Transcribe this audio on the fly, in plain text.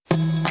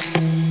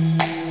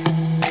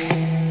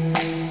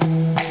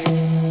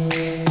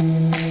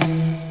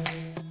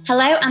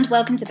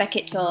welcome to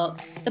Beckett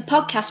Talks, the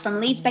podcast from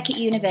Leeds Beckett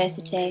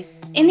University.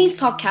 In these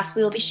podcasts,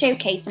 we will be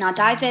showcasing our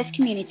diverse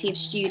community of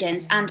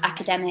students and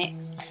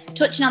academics,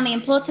 touching on the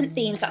important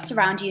themes that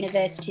surround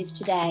universities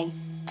today.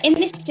 In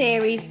this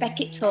series,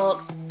 Beckett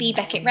Talks, Be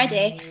Beckett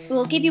Ready, we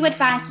will give you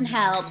advice and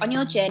help on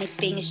your journey to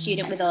being a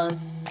student with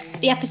us.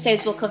 The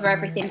episodes will cover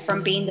everything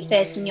from being the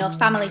first in your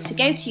family to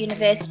go to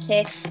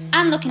university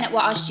and looking at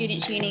what our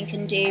Students' Union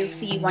can do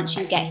for you once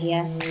you get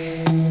here.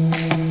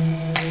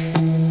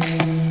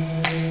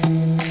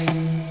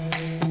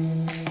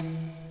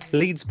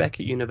 Leeds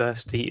Beckett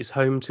University is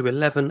home to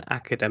 11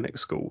 academic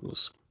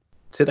schools.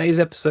 Today's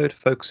episode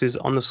focuses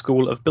on the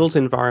School of Built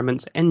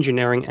Environment,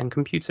 Engineering and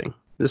Computing.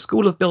 The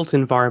School of Built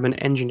Environment,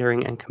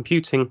 Engineering and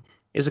Computing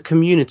is a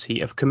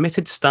community of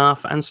committed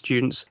staff and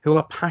students who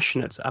are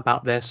passionate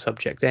about their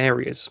subject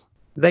areas.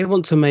 They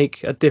want to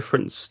make a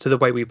difference to the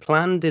way we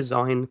plan,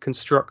 design,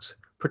 construct,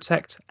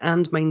 protect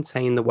and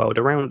maintain the world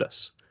around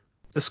us.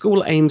 The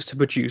school aims to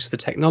produce the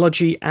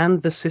technology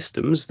and the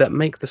systems that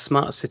make the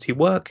smart city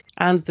work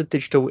and the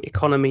digital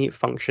economy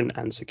function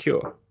and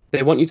secure.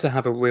 They want you to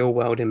have a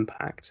real-world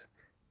impact,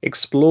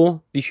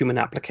 explore the human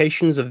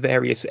applications of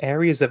various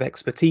areas of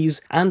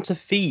expertise, and to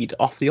feed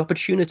off the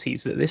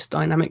opportunities that this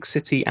dynamic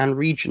city and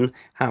region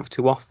have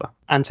to offer.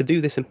 And to do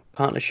this in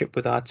partnership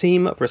with our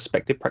team of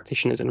respected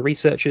practitioners and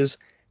researchers,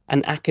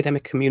 an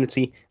academic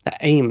community that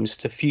aims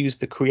to fuse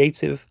the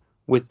creative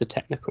with the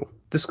technical.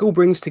 The school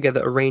brings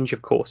together a range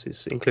of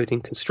courses,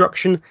 including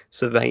construction,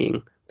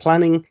 surveying,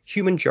 planning,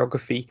 human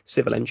geography,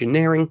 civil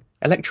engineering,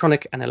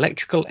 electronic and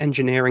electrical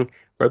engineering,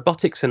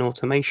 robotics and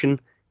automation,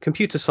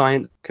 computer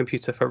science,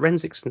 computer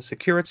forensics and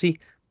security,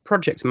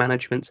 project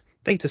management,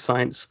 data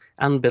science,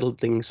 and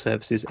building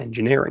services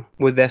engineering.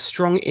 With their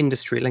strong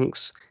industry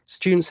links,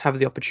 students have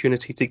the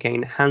opportunity to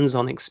gain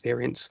hands-on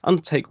experience,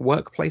 undertake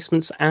work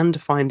placements, and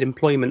find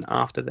employment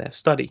after their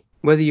study.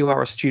 Whether you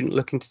are a student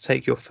looking to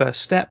take your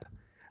first step,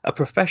 a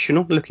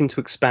professional looking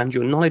to expand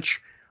your knowledge,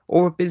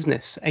 or a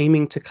business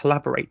aiming to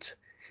collaborate,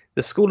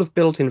 the School of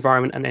Built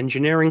Environment and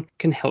Engineering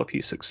can help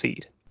you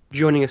succeed.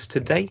 Joining us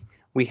today,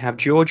 we have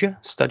Georgia,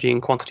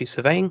 studying quantity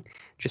surveying,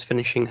 just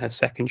finishing her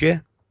second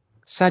year,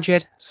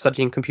 Sajed,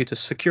 studying computer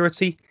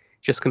security,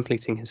 just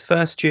completing his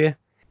first year,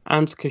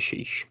 and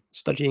Kashish,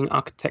 studying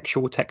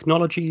architectural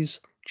technologies,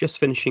 just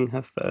finishing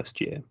her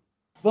first year.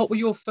 What were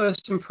your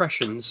first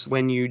impressions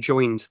when you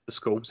joined the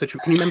school? So can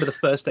you remember the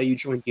first day you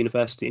joined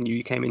university and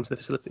you came into the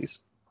facilities?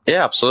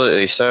 Yeah,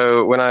 absolutely.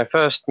 So when I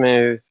first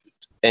moved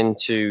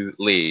into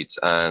Leeds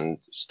and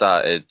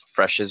started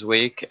Freshers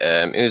Week,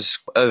 it was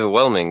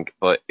overwhelming,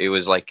 but it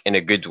was like in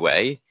a good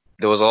way.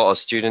 There was a lot of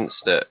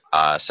students that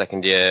are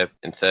second year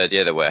and third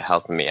year that were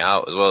helping me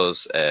out, as well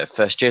as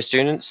first year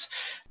students.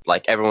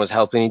 Like everyone was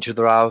helping each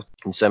other out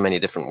in so many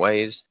different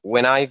ways.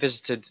 When I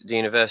visited the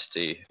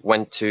university,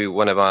 went to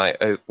one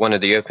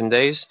of the open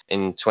days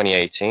in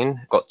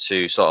 2018, got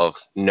to sort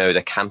of know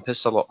the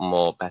campus a lot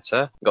more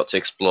better, got to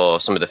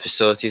explore some of the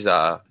facilities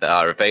that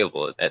are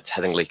available at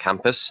Headingley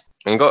campus,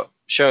 and got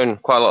shown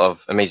quite a lot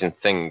of amazing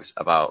things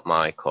about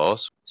my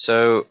course.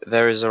 So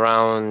there is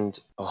around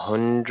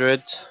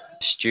 100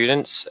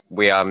 students.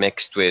 We are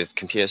mixed with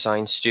computer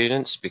science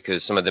students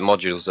because some of the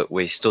modules that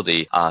we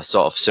study are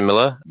sort of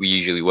similar. We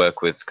usually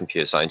work with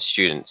computer science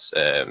students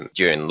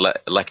during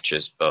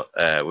lectures, but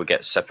we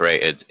get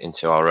separated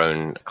into our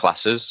own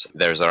classes.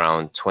 There's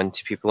around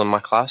 20 people in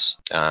my class,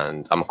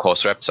 and I'm a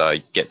course rep, so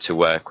I get to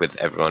work with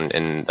everyone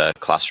in the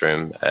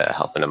classroom,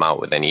 helping them out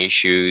with any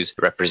issues,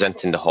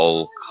 representing the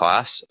whole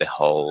class, the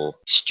whole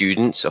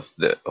students of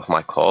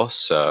my course.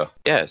 So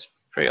yeah, it's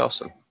pretty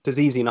awesome. So it's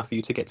easy enough for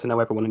you to get to know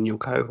everyone in your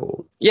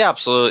cohort. Yeah,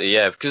 absolutely.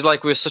 Yeah, because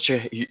like we're such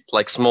a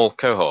small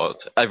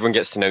cohort, everyone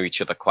gets to know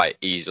each other quite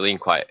easily and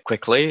quite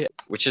quickly,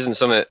 which isn't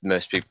something that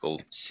most people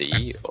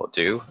see or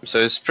do. So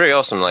it's pretty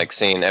awesome, like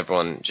seeing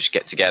everyone just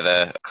get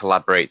together,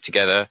 collaborate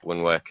together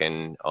when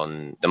working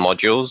on the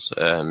modules,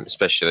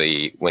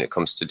 especially when it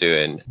comes to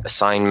doing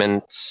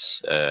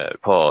assignments,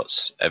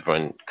 reports.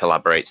 Everyone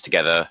collaborates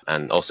together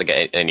and also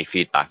get any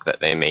feedback that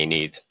they may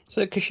need.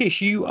 So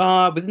Kashish, you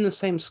are within the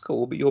same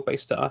school, but you're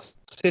based at our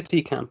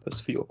city campus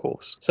for your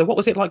course. So what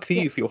was it like for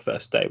you for your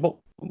first day? What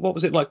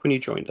was it like when you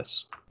joined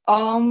us?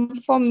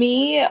 For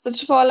me,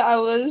 first of all, I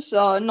was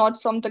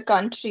not from the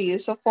country.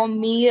 So for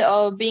me,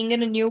 being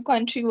in a new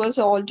country was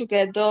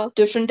altogether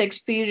different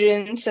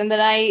experience. And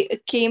then I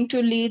came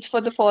to Leeds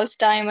for the first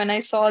time and I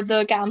saw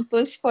the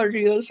campus for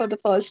real for the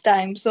first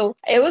time. So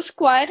it was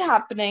quite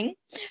happening.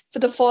 For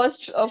the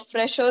first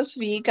freshers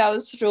week, I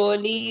was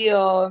really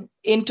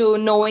into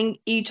knowing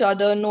each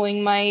other,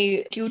 knowing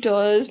my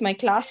tutors, my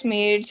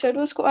classmates. So it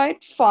was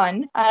quite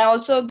fun. I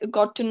also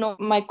got to know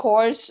my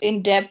course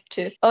in depth.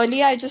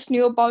 Earlier, I just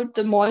knew about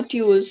the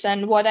modules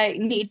and what I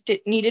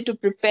needed to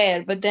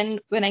prepare. But then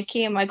when I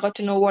came, I got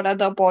to know what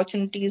other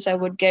opportunities I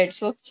would get.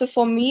 So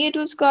for me, it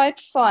was quite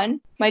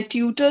fun. My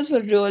tutors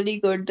were really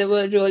good. They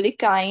were really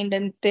kind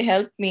and they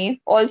helped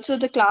me. Also,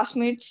 the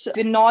classmates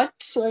were not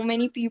so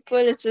many people.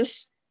 It's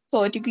just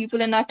 30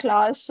 people in our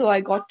class, so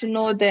I got to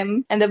know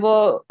them. And there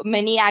were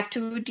many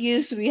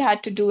activities we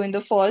had to do in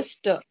the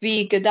first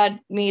week that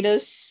made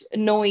us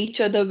know each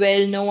other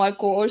well, know our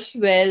course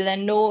well,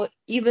 and know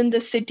even the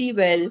city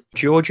well.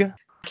 Georgia?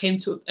 I came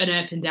to an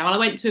open day. Well, I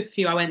went to a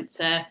few. I went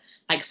to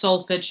like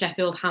Salford,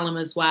 Sheffield, Hallam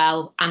as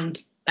well,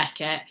 and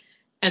Beckett.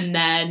 And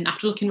then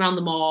after looking around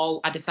them all,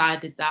 I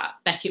decided that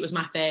Beckett was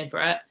my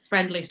favourite,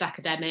 friendliest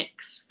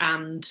academics,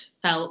 and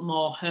felt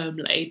more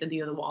homely than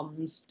the other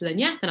ones. So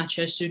then I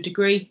chose to do a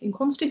degree in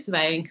quantity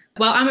surveying.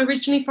 Well, I'm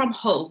originally from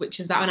Hull, which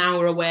is about an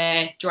hour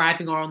away,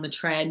 driving or on the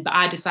train, but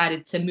I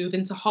decided to move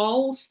into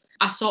Halls.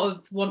 I sort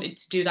of wanted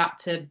to do that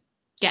to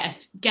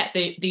get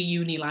the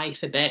uni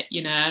life a bit,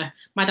 you know.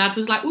 My dad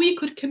was like, well, you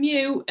could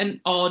commute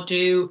or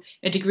do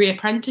a degree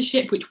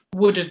apprenticeship, which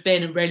would have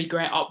been a really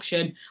great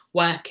option,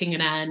 working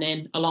and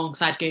earning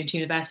alongside going to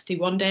university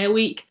one day a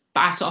week. But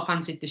I sort of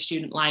fancied the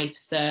student life,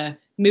 so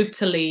moved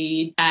to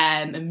Leeds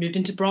and moved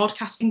into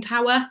Broadcasting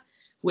Tower,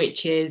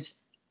 which is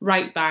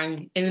right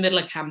bang in the middle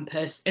of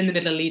campus, in the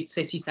middle of Leeds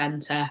city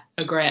centre,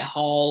 a great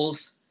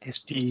halls. It's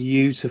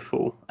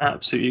beautiful,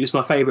 absolutely. It's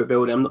my favourite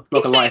building. I'm not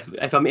gonna lie.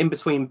 If I'm in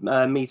between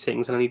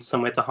meetings and I need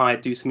somewhere to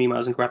hide, do some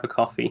emails and grab a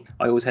coffee,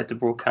 I always head to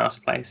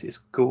Broadcast Place. It's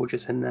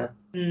gorgeous in there.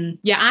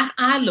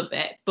 I love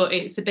it, but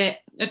it's a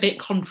bit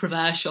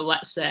controversial,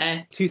 let's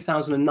say.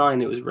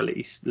 2009 it was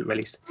released.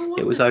 Oh,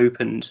 It was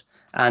opened,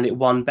 and it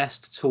won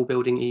Best Tall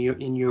Building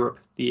in Europe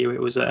the year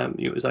it was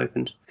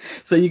opened.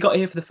 So you got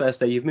here for the first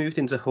day. You've moved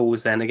into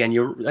Halls. Then again,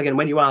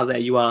 when you are there,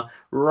 you are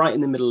right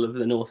in the middle of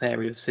the north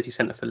area of the city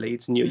centre for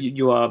Leeds, and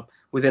you are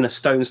within a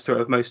stone's throw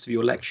of most of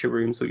your lecture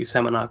rooms or your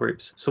seminar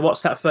groups. So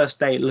what's that first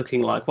day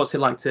looking like? What's it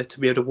like to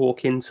be able to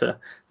walk into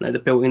the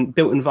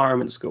built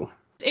environment school?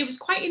 It was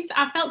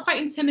I felt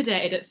quite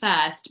intimidated at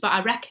first, but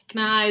I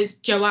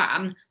recognised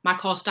Joanne, my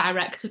course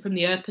director, from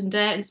the open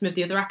day and some of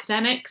the other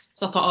academics.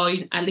 So I thought,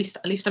 at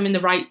least I'm in the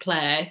right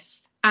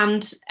place.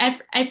 And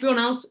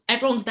everyone's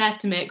there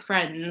to make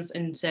friends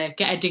and to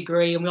get a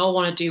degree, and we all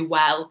want to do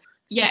well.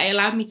 Yeah, it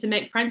allowed me to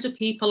make friends with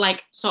people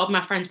like sort of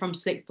my friends from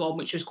sixth form,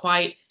 which was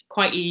quite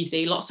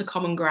easy, lots of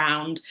common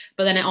ground.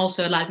 But then it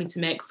also allowed me to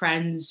make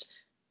friends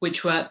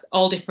which were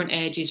all different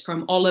ages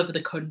from all over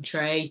the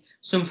country,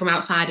 some from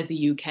outside of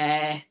the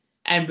UK,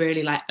 and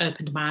really like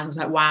opened my eyes. I was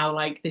like, wow,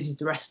 like this is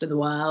the rest of the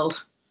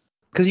world.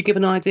 Because you give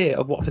an idea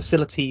of what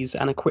facilities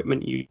and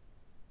equipment you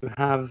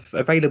have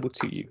available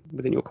to you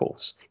within your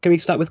course. Can we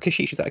start with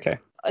Kashish? Is that okay?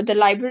 The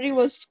library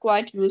was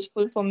quite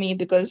useful for me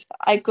because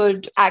I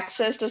could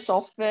access the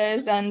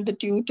softwares, and the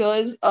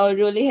tutors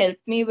really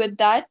helped me with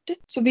that.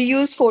 So we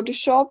use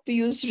Photoshop, we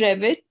use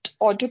Revit,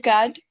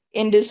 AutoCAD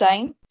in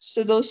design.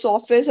 So those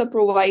softwares are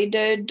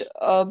provided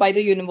by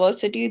the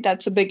university.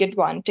 That's a big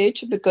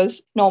advantage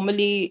because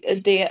normally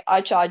they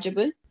are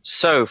chargeable.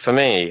 So for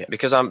me,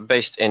 because I'm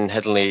based in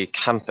Headingley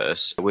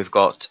campus, we've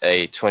got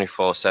a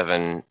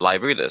 24/7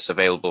 library that's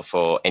available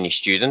for any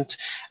student.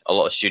 A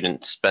lot of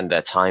students spend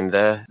their time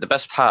there. The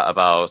best part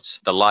about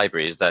the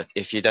library is that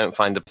if you don't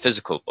find the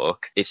physical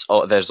book,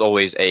 there's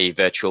always a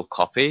virtual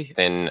copy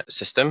in the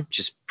system, which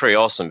is pretty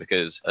awesome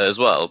because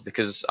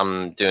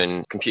I'm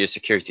doing computer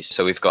security.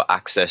 So we've got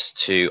access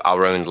to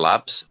our own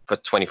labs for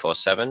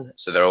 24/7.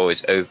 So they're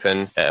always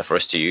open for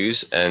us to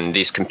use. And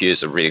these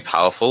computers are really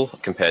powerful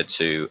compared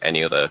to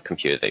any other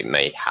computer they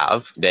may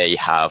have. They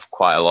have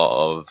quite a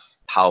lot of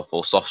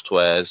powerful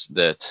softwares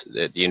that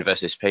the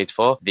university's paid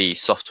for. The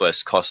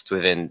softwares cost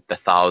within the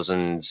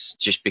thousands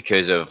just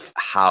because of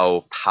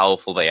how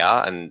powerful they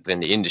are, and then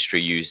the industry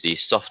use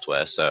these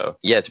software. So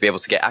yeah, to be able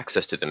to get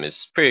access to them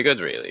is pretty good,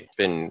 really. It's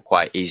been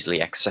quite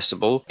easily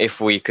accessible. If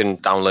we can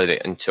download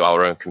it into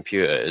our own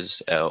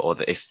computers,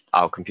 if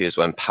our computers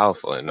weren't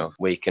powerful enough,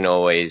 we can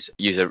always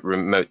use a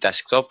remote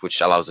desktop, which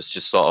allows us to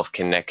sort of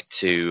connect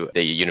to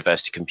the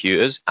university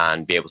computers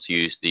and be able to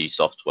use the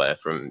software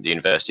from the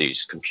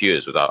university's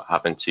computers without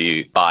having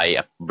to buy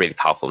a really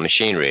powerful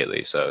machine,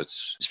 really. So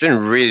it's been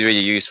really, really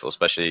useful,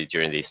 especially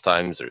during these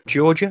times.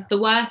 Georgia? There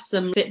were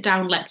some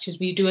sit-down lectures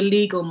where you do a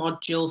legal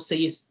module, so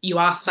you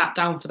are sat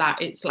down for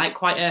that. It's like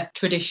quite a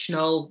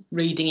traditional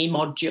reading-y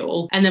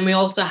module. And then we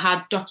also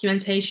had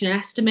documentation and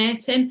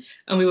estimating,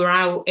 and we were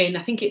out in,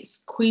 I think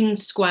it's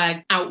Queen's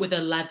Square, out with a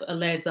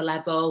laser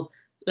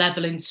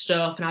leveling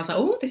stuff, and I was like,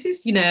 oh, this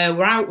is,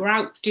 we're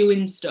out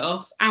doing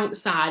stuff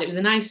outside. It was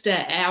a nice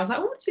day. I was like,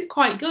 oh, this is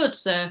quite good.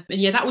 So,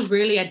 and yeah, that was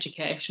really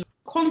educational.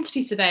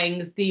 Quantity surveying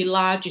is the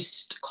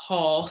largest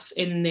course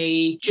in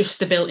the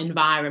built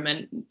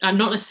environment, and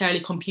not necessarily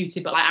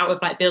computing, but like out of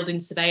like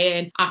building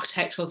surveying,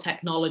 architectural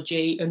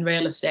technology, and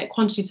real estate.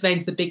 Quantity surveying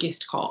is the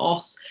biggest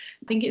course.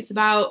 I think it's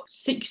about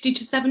 60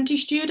 to 70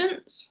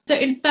 students. So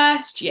in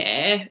first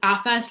year, our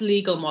first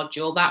legal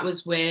module, that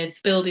was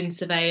with building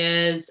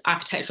surveyors,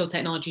 architectural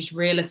technologies,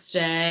 real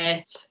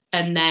estate,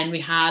 And then we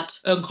had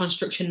own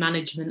construction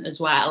management as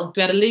well.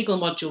 We had a legal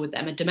module with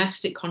them, a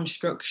domestic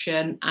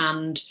construction,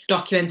 and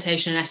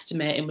documentation and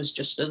estimating was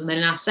just us. And then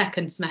in our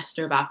second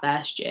semester of our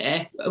first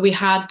year, we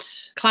had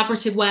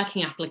collaborative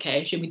working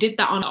application. We did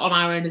that on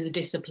our own as a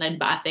discipline,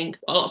 but I think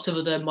lots of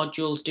other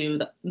modules do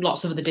that.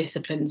 Lots of other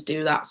disciplines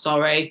do that,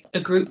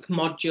 A group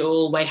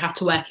module where you have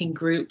to work in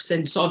groups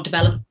and sort of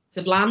develop a piece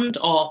of land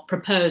or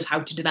propose how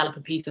to develop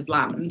a piece of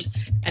land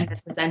and then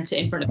present it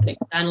in front of an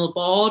external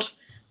board.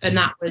 And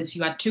that was,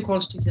 you had 2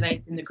 quantity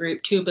surveyors in the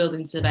group, 2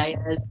 building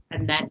surveyors,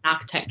 and then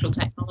architectural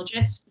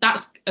technologists.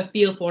 That's a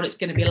feel for what it's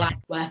going to be like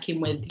working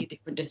with your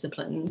different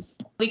disciplines.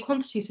 The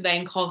quantity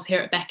surveying course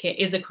here at Beckett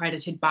is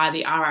accredited by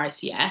the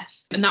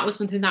RICS. And that was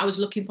something that I was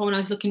looking for when I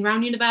was looking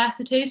around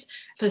universities.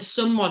 For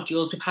some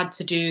modules, we've had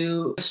to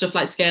do stuff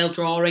like scale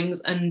drawings,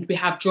 and we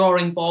have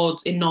drawing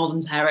boards in Northern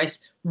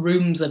Terrace,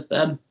 rooms of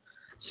them.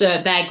 So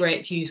they're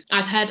great to use.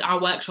 I've heard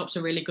our workshops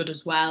are really good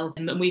as well,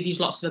 and we've used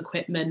lots of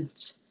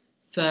equipment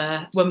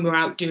for when we're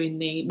out doing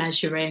the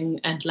measuring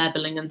and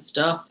levelling and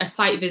stuff. A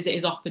site visit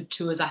is offered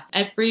to us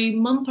every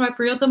month or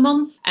every other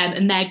month,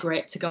 and they're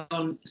great to go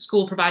on.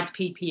 School provides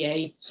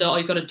PPE, so all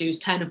you've got to do is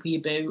turn up with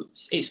your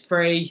boots. It's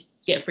free.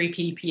 You get free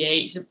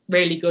PPE. It's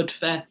really good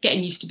for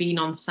getting used to being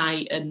on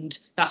site, and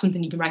that's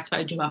something you can write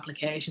about in job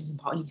applications and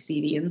put on your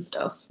CV and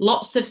stuff.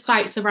 Lots of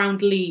sites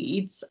around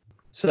Leeds.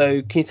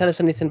 So can you tell us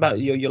anything about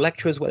your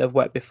lecturers, where they've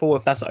worked before,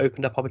 if that's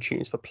opened up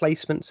opportunities for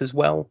placements as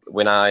well?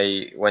 When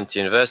I went to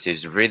university, it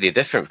was really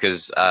different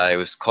because I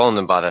was calling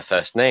them by their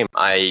first name.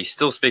 I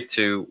still speak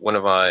to one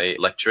of my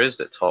lecturers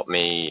that taught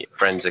me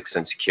forensics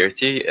and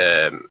security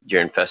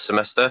during first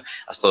semester.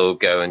 I still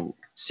go and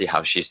see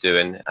how she's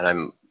doing, and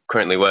I'm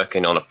currently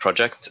working on a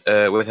project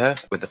with her,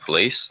 with the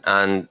police,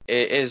 and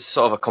it is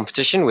sort of a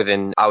competition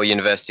within our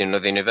university and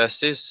other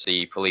universities.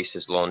 The police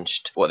has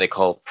launched what they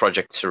call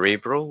Project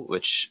Cerebral,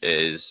 which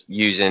is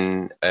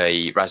using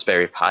a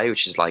Raspberry Pi,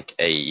 which is like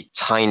a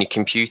tiny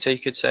computer, you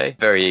could say,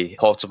 very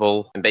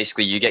portable, and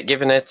basically you get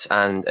given it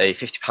and a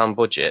 £50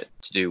 budget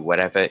to do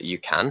whatever you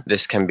can.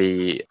 This can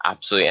be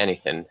absolutely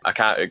anything. I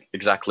can't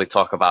exactly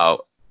talk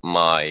about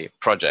my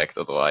project,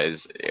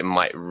 otherwise it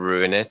might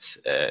ruin it,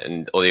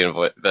 and other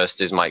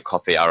universities might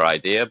copy our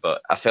idea.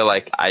 But I feel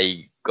like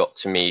I got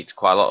to meet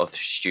quite a lot of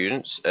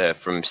students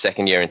from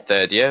second year and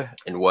third year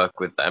and work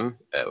with them,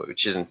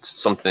 which isn't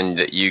something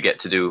that you get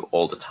to do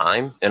all the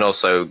time, and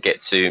also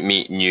get to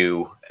meet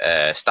new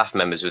staff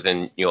members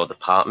within your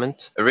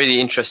department. A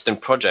really interesting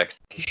project.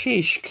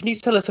 Kashish, can you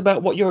tell us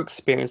about what your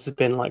experience has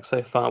been like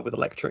so far with the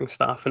lecturing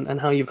staff and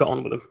how you've got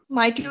on with them?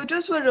 My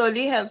tutors were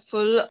really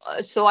helpful,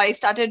 so I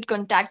started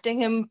contacting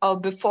him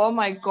before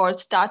my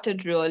course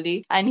started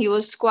really, and he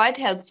was quite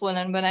helpful.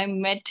 And when I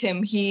met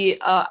him, he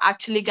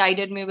actually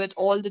guided me with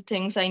all the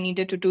things I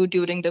needed to do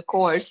during the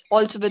course,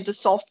 also with the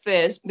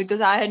softwares, because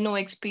I had no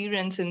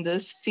experience in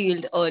this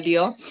field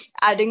earlier.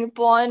 Adding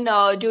upon,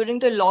 during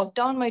the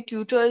lockdown, my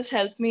tutors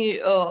helped me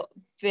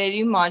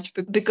very much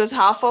because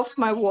half of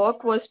my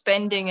work was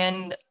pending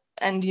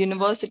and the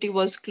university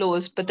was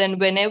closed. But then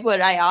whenever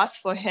I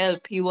asked for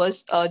help, he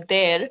was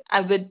there,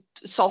 and with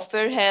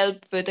software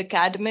help, with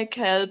academic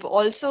help,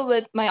 also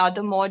with my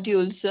other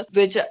modules,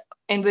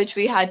 in which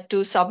we had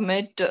to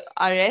submit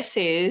our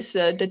essays.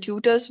 The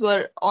tutors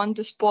were on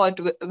the spot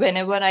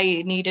whenever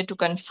I needed to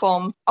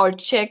confirm or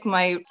check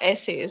my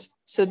essays.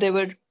 So they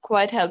were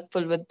quite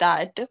helpful with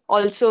that.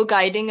 Also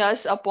guiding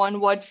us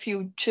upon what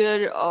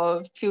future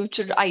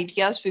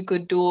ideas we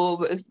could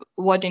do,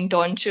 what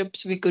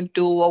internships we could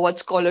do, or what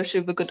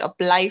scholarship we could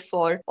apply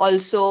for.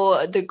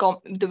 Also the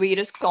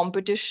various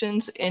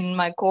competitions in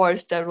my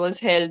course that was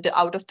held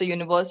out of the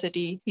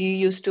university. He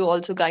used to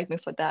also guide me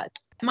for that.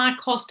 My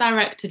course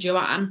director,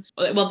 Joanne,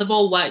 well, they've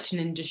all worked in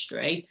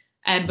industry,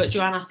 but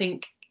Joanne, I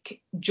think,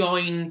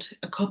 joined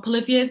a couple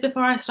of years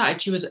before I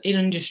started. She was in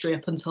industry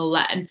up until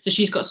then, so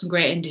she's got some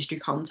great industry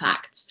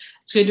contacts.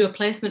 She's going to do a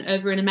placement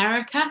over in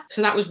America,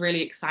 so that was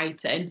really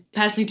exciting.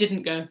 Personally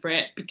didn't go for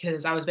it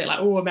because I was a bit like,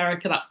 oh,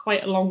 America, that's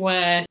quite a long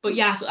way. But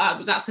yeah,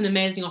 that's an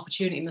amazing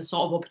opportunity, and the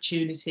sort of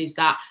opportunities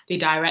that the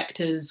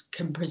directors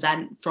can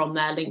present from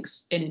their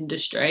links in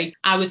industry.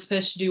 I was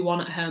supposed to do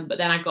one at home, but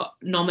then I got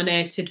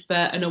nominated for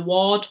an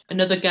award.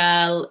 Another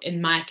girl in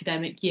my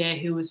academic year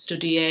who was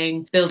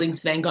studying building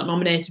surveying got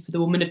nominated for the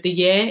Woman of the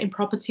Year in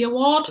Property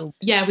Award.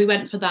 Yeah, we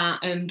went for that,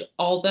 and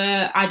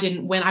although I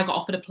didn't win, I got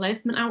offered a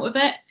placement out of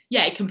it.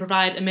 Yeah, it can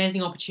provide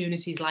amazing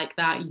opportunities like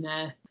that, you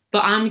know.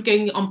 But I'm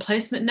going on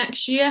placement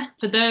next year.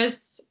 For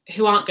those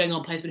who aren't going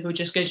on placement, who are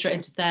just going straight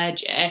into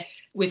third year,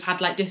 we've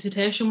had like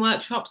dissertation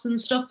workshops and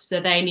stuff,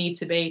 so they need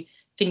to be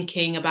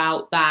thinking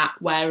about that,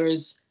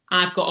 whereas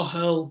I've got a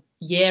whole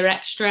year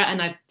extra,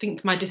 and I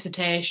think for my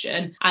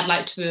dissertation I'd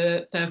like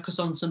to focus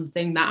on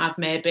something that I've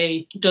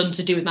maybe done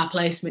to do with my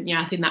placement year.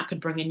 I think that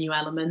could bring a new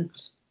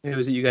element. Who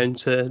is it you're going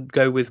to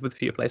go with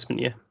for your placement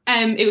year?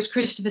 It was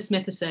Christopher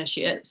Smith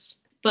Associates.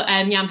 But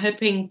yeah, I'm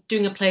hoping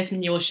doing a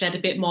placement year will shed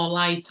a bit more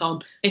light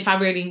on if I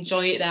really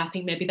enjoy it there. I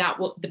think maybe the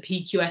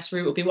PQS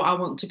route will be what I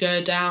want to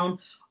go down,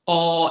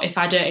 or if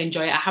I don't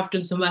enjoy it, I have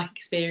done some work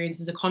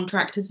experience as a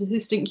contractor's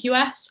assistant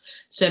QS,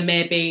 so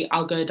maybe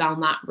I'll go down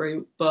that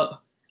route. But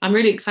I'm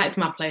really excited for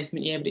my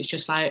placement year, but it's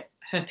just like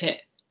hope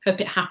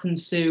it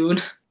happens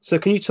soon. So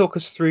can you talk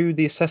us through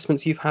the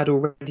assessments you've had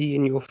already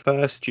in your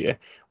first year?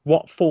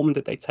 What form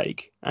did they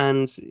take?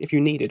 And if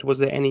you needed, was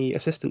there any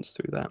assistance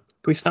through that?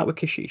 Can we start with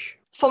Kashish?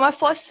 For my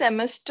first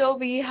semester,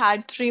 we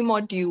had 3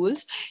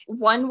 modules.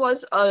 One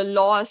was a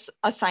law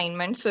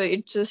assignment, so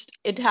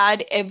it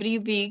had every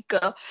week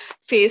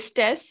phase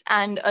tests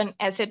and an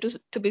essay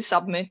to be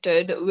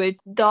submitted. With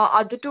the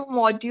other 2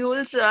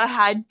 modules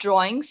had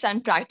drawings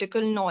and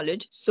practical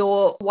knowledge.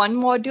 So one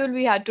module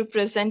we had to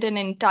present an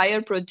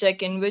entire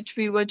project in which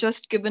we were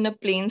just given a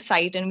plain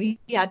site and we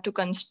had to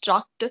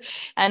construct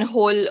an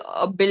whole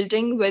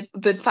building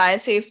with fire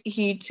safety,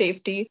 heat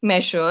safety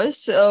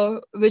measures,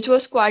 which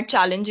was quite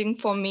challenging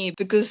for me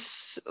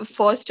because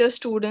first year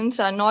students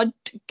are not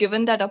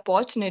given that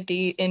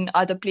opportunity in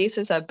other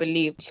places, I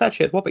believe.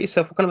 Sajid, what about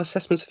yourself? What kind of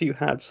assessments have you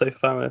had so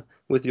far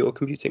with your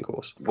computing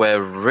course?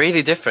 We're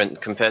really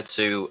different compared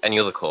to any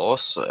other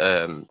course.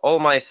 All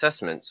my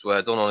assessments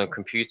were done on a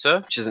computer,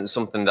 which isn't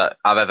something that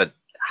I've ever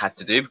had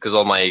to do because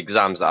all my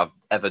exams that I've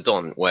ever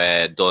done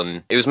were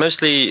done. It was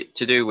mostly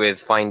to do with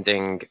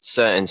finding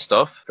certain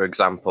stuff. For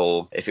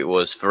example, if it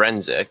was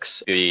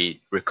forensics, be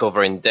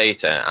recovering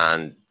data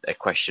and a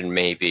question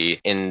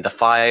maybe in the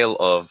file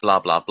of blah,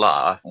 blah,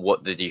 blah,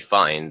 what did you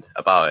find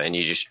about it? And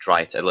you just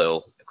write a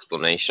little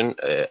explanation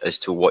as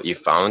to what you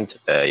found.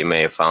 You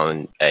may have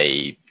found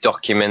a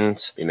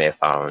document, you may have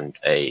found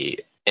a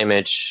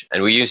image,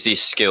 and we use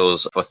these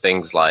skills for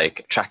things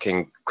like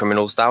tracking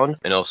criminals down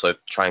and also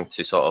trying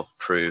to sort of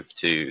prove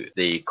to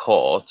the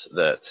court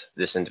that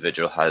this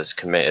individual has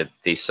committed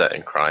these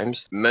certain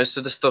crimes. Most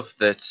of the stuff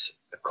that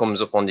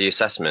comes up on the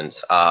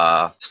assessments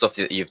are stuff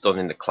that you've done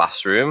in the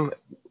classroom,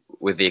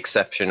 with the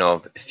exception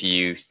of a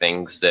few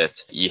things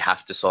that you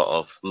have to sort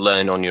of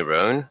learn on your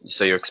own.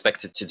 So you're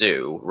expected to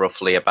do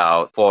roughly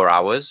about 4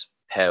 hours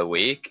per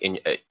week in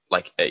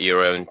like at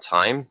your own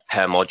time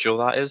per module.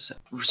 That is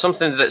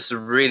something that's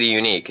really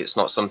unique. It's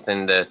not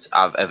something that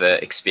I've ever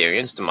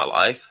experienced in my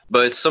life,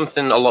 but it's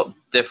something a lot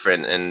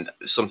different and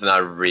something I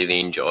really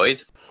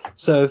enjoyed.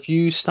 So have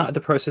you started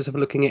the process of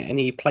looking at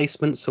any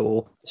placements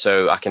or?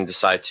 So I can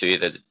decide to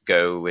either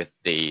go with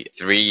the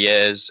 3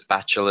 years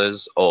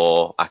bachelor's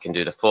or I can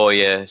do the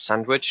 4-year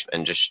sandwich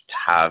and just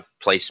have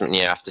placement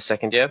year after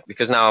second year.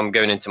 Because now I'm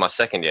going into my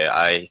second year,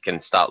 I can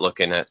start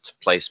looking at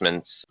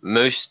placements.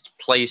 Most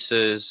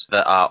places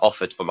that are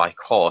offered for my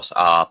course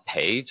are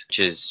paid, which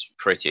is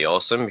pretty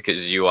awesome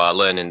because you are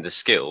learning the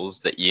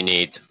skills that you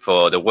need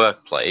for the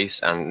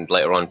workplace and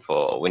later on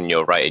for when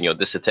you're writing your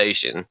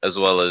dissertation, as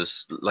well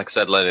as, like I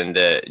said, learning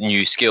the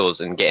new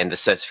skills and getting the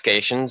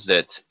certifications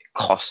that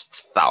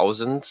cost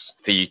thousands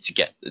for you to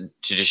get to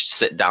just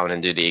sit down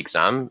and do the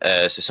exam.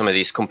 So some of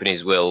these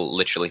companies will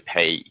literally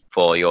pay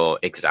for your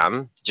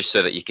exam just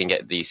so that you can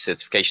get these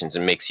certifications,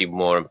 and makes you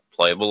more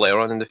employable later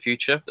on in the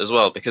future as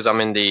well. Because I'm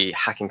in the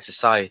hacking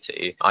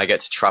society, I get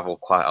to travel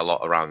quite a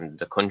lot around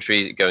the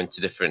country, go into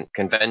different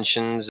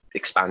conventions,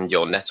 expand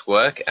your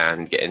network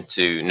and getting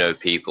to know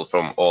people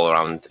from all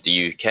around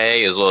the UK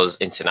as well as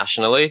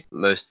internationally.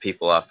 Most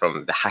people are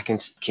from the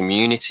hacking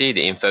community,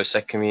 the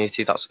infosec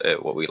community, that's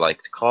what we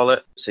like to call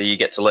it. So you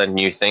get to learn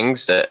new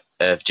things that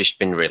have just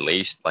been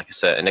released, like a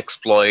certain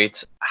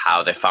exploit,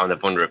 how they found a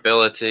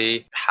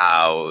vulnerability,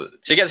 so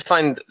you get to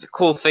find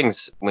cool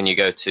things when you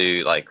go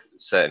to like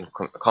certain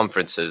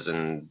conferences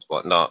and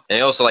whatnot. And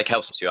it also like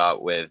helps you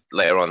out with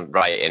later on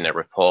writing a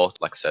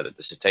report, like I said, a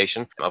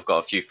dissertation. I've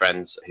got a few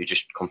friends who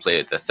just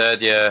completed their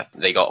 3rd year.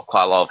 They got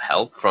quite a lot of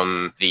help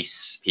from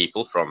these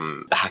people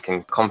from the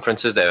hacking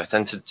conferences they've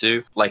attended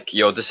to. Like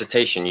your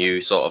dissertation,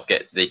 you sort of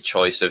get the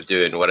choice of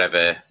doing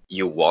whatever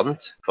you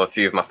want. For a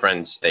few of my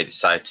friends, they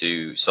decide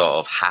to sort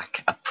of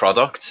hack a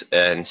product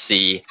and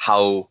see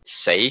how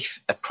safe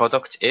a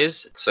product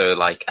is. So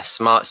like a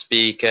smart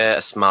speaker,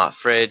 a smart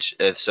fridge.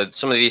 So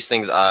some of these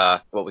things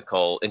are what we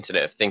call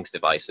Internet of Things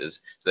devices.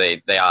 So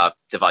they are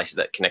devices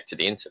that connect to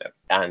the internet.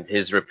 And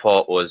his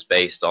report was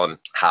based on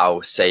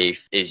how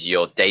safe is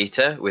your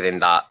data within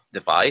that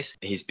device.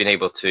 He's been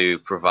able to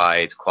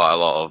provide quite a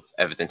lot of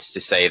evidence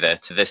to say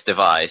that this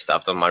device that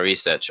I've done my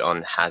research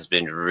on has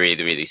been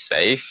really, really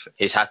safe.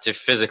 He's had to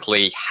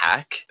physically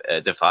hack a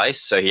device,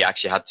 so he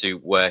actually had to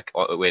work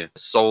with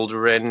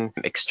soldering,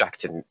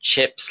 extracting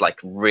chips, like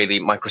really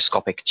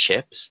microscopic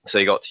chips. So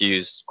he got to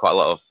use quite a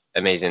lot of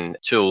amazing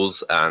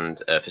tools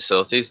and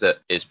facilities that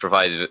is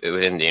provided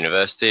within the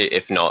university.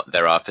 If not,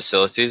 there are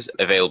facilities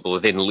available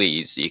within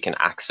Leeds that you can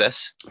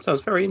access.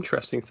 Sounds very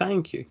interesting,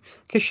 thank you.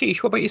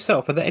 Kashish, what about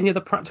yourself? Are there any other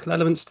practical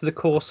elements to the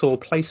course or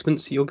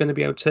placements you're going to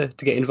be able to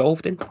get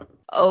involved in?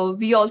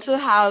 We also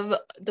have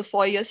the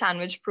 4-year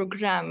sandwich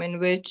program in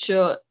which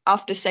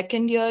after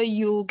second year,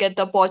 you get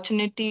the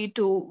opportunity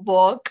to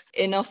work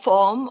in a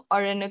firm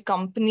or in a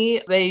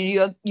company where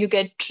you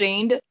get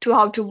trained to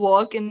how to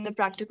work in the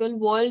practical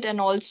world,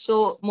 and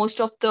also most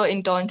of the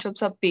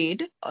internships are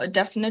paid.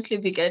 Definitely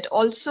we get.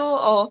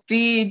 Also,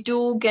 we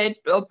do get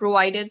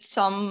provided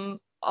some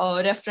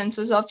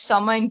references of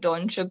summer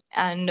internship,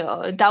 and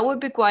that would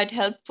be quite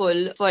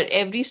helpful for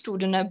every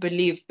student, I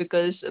believe,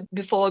 because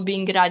before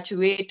being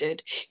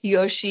graduated, he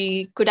or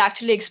she could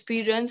actually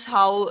experience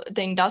how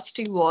the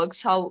industry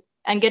works, how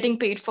and getting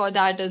paid for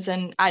that is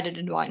an added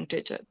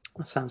advantage.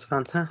 That sounds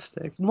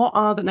fantastic. What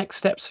are the next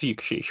steps for you,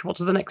 Kashish? What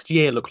does the next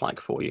year look like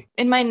for you?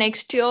 In my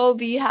next year,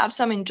 we have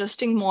some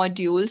interesting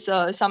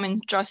modules, some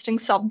interesting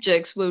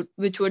subjects,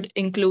 which would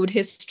include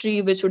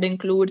history, which would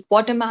include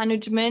water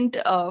management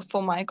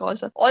for my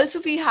course.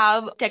 Also, we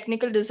have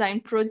technical design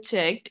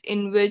project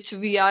in which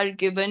we are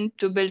given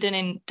to build an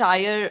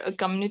entire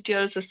community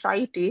or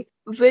society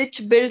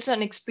which builds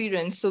on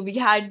experience. So we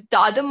had the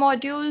other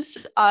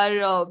modules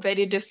are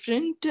very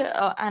different,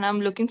 and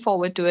I'm looking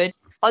forward to it.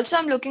 Also,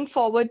 I'm looking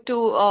forward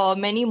to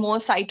many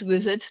more site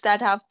visits that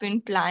have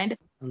been planned.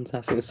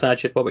 Fantastic.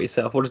 Sajid, what about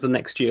yourself? What does the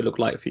next year look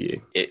like for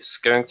you? It's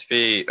going to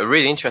be a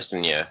really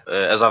interesting year.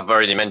 As I've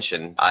already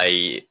mentioned,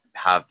 I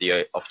have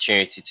the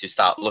opportunity to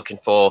start looking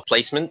for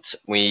placement.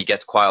 We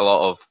get quite a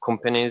lot of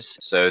companies,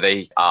 so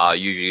they are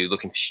usually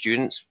looking for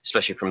students,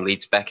 especially from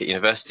Leeds Beckett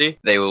University.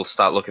 They will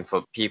start looking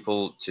for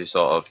people to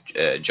sort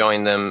of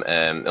join them,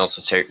 and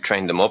also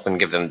train them up and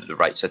give them the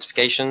right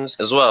certifications.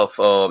 As well,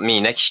 for me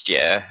next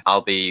year,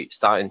 I'll be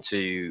starting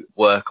to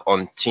work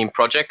on team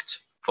project.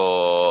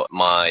 For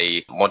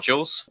my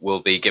modules,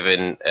 we'll be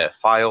given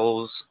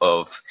files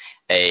of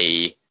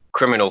a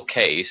criminal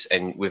case,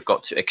 and we've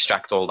got to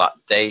extract all that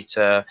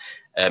data,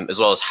 as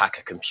well as hack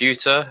a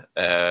computer,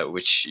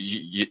 which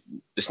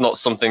it's not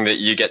something that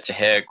you get to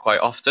hear quite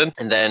often.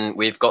 And then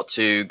we've got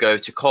to go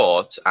to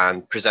court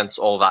and present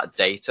all that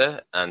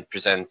data and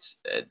present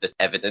the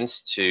evidence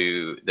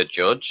to the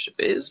judge.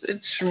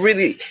 It's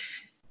really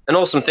an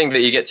awesome thing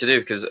that you get to do,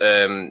 because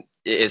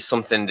it is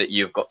something that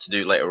you've got to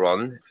do later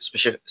on,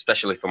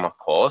 especially for my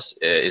course,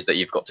 is that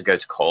you've got to go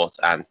to court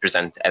and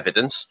present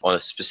evidence on a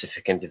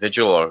specific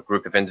individual or a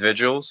group of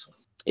individuals.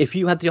 If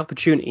you had the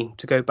opportunity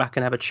to go back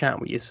and have a chat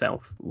with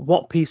yourself,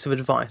 what piece of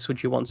advice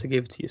would you want to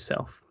give to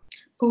yourself?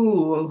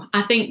 Ooh,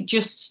 I think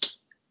just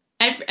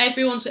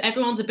everyone's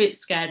a bit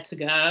scared to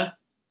go.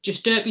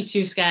 Just don't be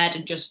too scared,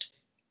 and just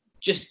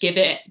give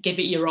it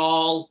your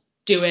all.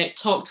 Do it.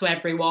 Talk to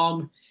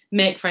everyone.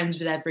 Make friends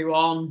with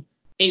everyone.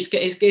 It's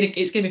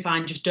gonna be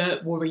fine. Just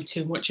don't worry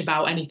too much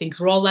about anything, because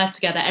we're all there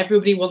together.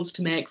 Everybody wants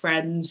to make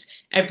friends.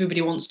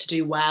 Everybody wants to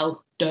do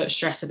well. Don't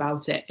stress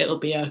about it. It'll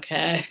be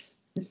okay.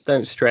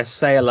 Don't stress.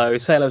 Say hello.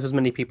 Say hello to as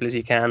many people as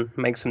you can.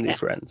 Make some new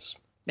friends.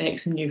 Make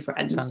some new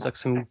friends. Sounds like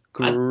some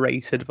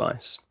great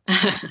advice.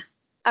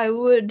 I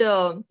would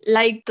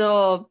like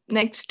the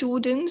next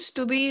students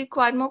to be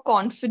quite more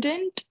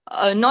confident,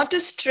 not to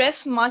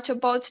stress much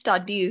about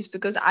studies,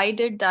 because I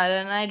did that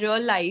and I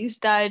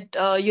realized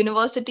that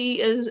university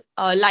is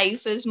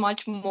life is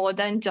much more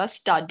than just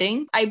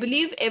studying. I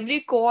believe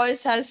every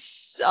course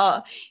has,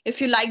 if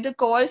you like the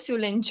course,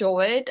 you'll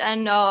enjoy it,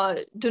 and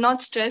do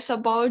not stress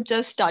about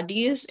just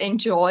studies.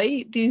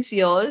 Enjoy these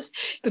years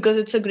because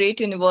it's a great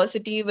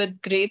university with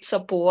great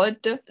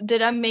support.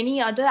 There are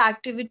many other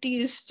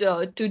activities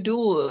to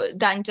do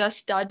than just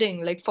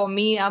studying. Like for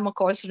me, I'm a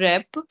course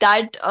rep.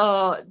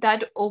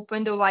 That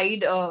opened a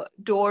wide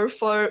door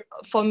for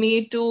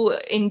me to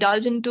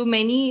indulge into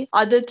many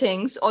other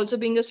things. Also,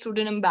 being a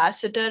student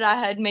ambassador, I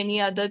had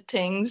many other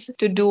things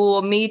to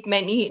do, meet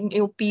many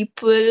new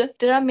people.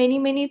 There are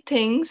many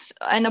things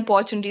and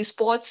opportunities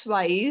sports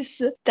wise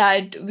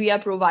that we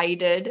are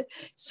provided.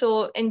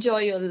 So enjoy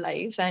your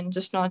life and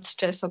just not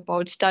stress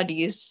about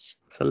studies.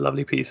 It's a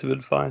lovely piece of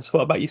advice.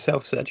 What about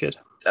yourself, Sajid?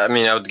 I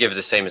mean, I would give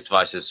the same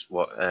advice as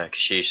what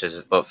Kashish says,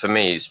 but for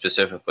me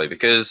specifically,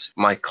 because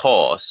my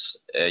course,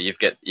 you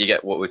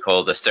get what we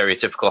call the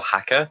stereotypical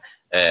hacker,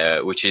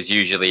 which is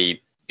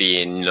usually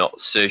being not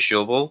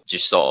sociable,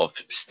 just sort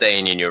of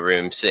staying in your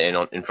room, sitting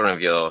in front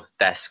of your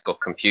desk or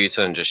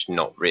computer and just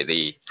not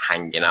really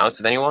hanging out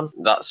with anyone.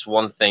 That's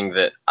one thing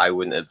that I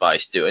wouldn't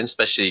advise doing,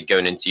 especially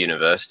going into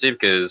university,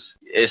 because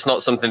it's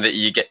not something that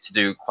you get to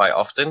do quite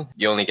often.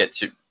 You only get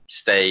to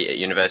stay at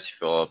university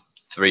for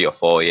 3 or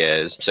 4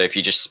 years. So if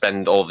you just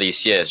spend all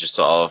these years just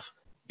sort of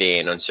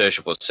being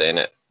unsociable,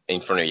 sitting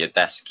in front of your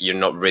desk, you're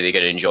not really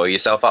going to enjoy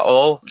yourself at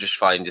all. Just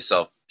find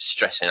yourself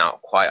stressing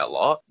out quite a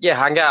lot.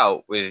 Yeah, hang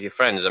out with your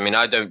friends. I mean,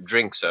 I don't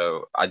drink,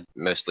 so I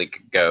mostly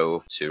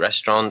go to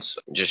restaurants,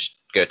 just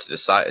go to the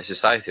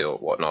society or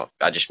whatnot.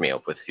 I just meet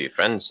up with a few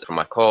friends from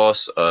my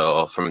course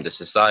or from the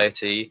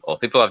society or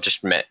people I've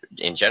just met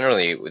in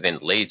generally within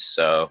Leeds.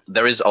 So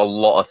there is a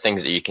lot of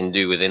things that you can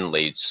do within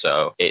Leeds.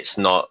 So it's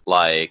not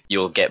like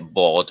you'll get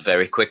bored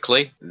very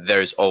quickly.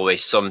 There's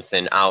always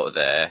something out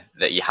there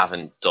that you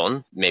haven't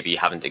done, maybe you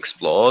haven't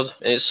explored.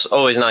 It's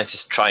always nice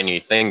to try new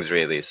things,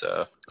 really.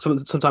 So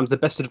sometimes the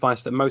best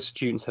advice that most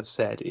students have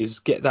said is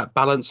get that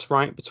balance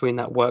right between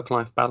that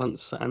work-life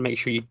balance and make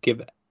sure you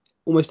give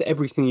almost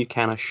everything you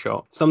can a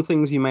shot. Some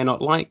things you may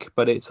not like,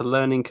 but it's a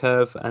learning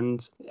curve,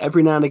 and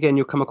every now and again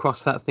you'll come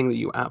across that thing that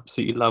you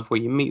absolutely love,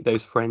 where you meet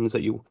those friends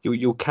that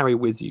you'll carry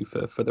with you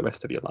for the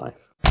rest of your life.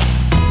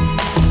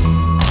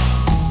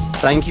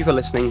 Thank you for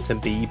listening to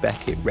Be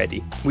Beckett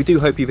Ready. We do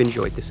hope you've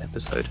enjoyed this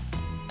episode.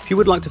 you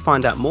would like to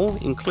find out more,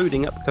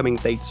 including upcoming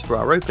dates for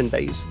our open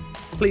days,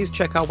 please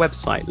check our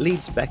website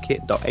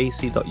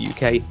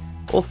leedsbeckett.ac.uk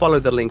or follow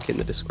the link in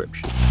the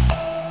description.